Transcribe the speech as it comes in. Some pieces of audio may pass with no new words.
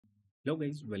Hello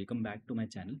guys, welcome back to my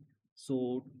channel.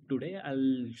 So today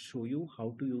I'll show you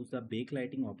how to use the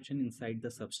backlighting option inside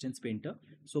the Substance Painter.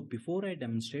 So before I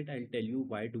demonstrate, I'll tell you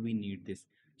why do we need this.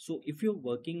 So if you're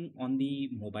working on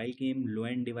the mobile game,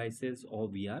 low-end devices or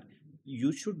VR,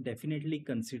 you should definitely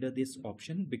consider this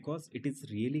option because it is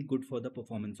really good for the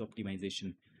performance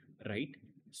optimization, right?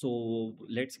 So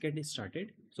let's get it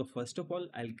started. So first of all,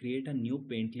 I'll create a new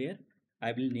paint layer.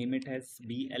 I will name it as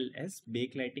BLS,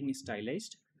 Backlighting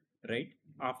Stylized, right?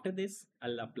 After this,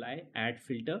 I'll apply add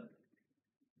filter.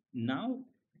 Now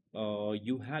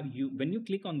you have you when you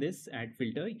click on this add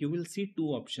filter, you will see two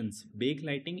options: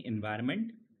 backlighting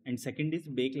environment and second is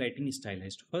backlighting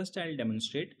stylized. First I'll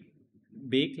demonstrate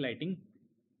backlighting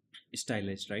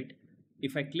stylized, right?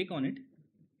 If I click on it,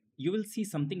 you will see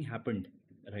something happened,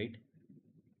 right?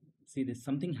 See this,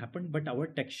 something happened but our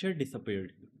texture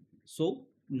disappeared. So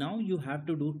now you have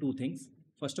to do two things.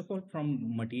 First of all,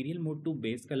 from material mode to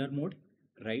base color mode,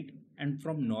 right? And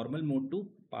from normal mode to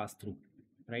pass through,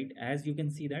 right? As you can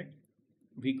see that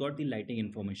we got the lighting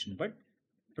information, but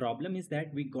problem is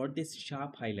that we got this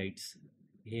sharp highlights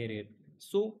here.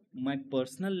 So my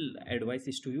personal advice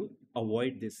is to you,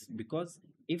 avoid this, because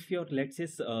if your, let's say,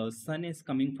 sun is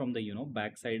coming from the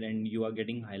backside and you are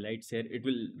getting highlights here, it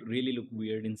will really look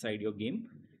weird inside your game.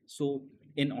 So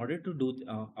in order to do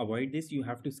avoid this, you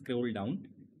have to scroll down,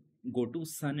 go to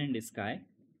sun and sky,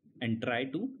 and try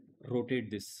to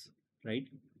rotate this, right?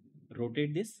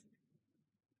 Rotate this,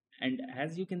 and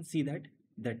as you can see that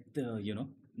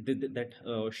that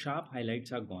sharp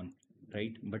highlights are gone,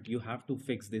 right? But you have to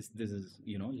fix this is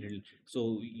little,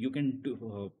 so you can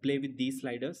play with these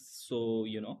sliders, so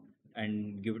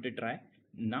and give it a try.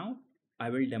 Now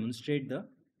I will demonstrate the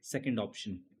second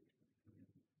option,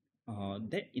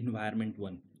 the environment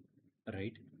one,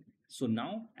 right? So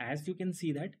now as you can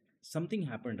see that something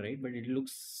happened, right? But it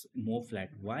looks more flat.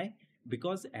 Why?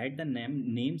 Because at the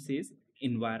name says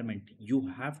environment, you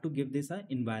have to give this a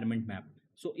environment map.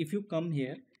 So if you come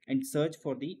here and search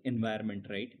for the environment,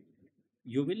 right,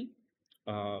 you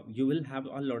will have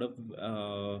a lot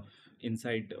of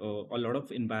inside a lot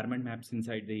of environment maps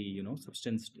inside the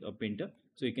Substance Painter.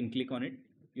 So you can click on it,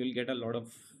 you'll get a lot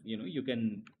of, you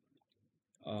can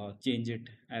change it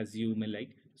as you may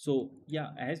like. So yeah,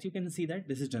 as you can see that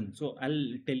this is done. So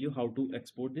I'll tell you how to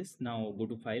export this. Now go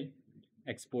to file,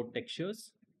 export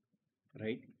textures,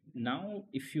 right? Now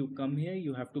if you come here,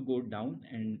 you have to go down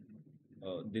and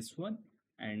this one.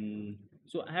 And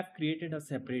so I have created a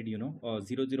separate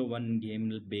 001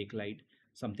 game backlight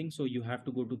something. So you have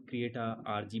to go to create a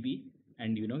RGB,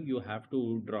 and you have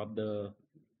to drop the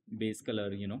base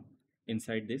color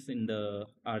inside this in the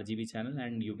RGB channel,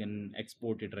 and you can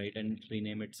export it, right, and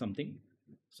rename it something.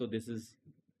 So this is,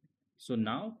 so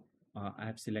now I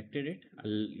have selected it.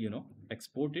 I'll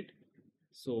export it.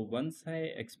 So once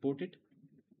I export it,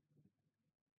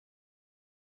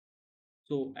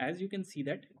 so as you can see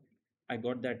that I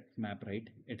got that map, right?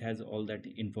 It has all that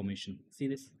information. See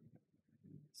this?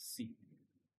 See.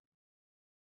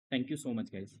 Thank you so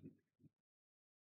much, guys.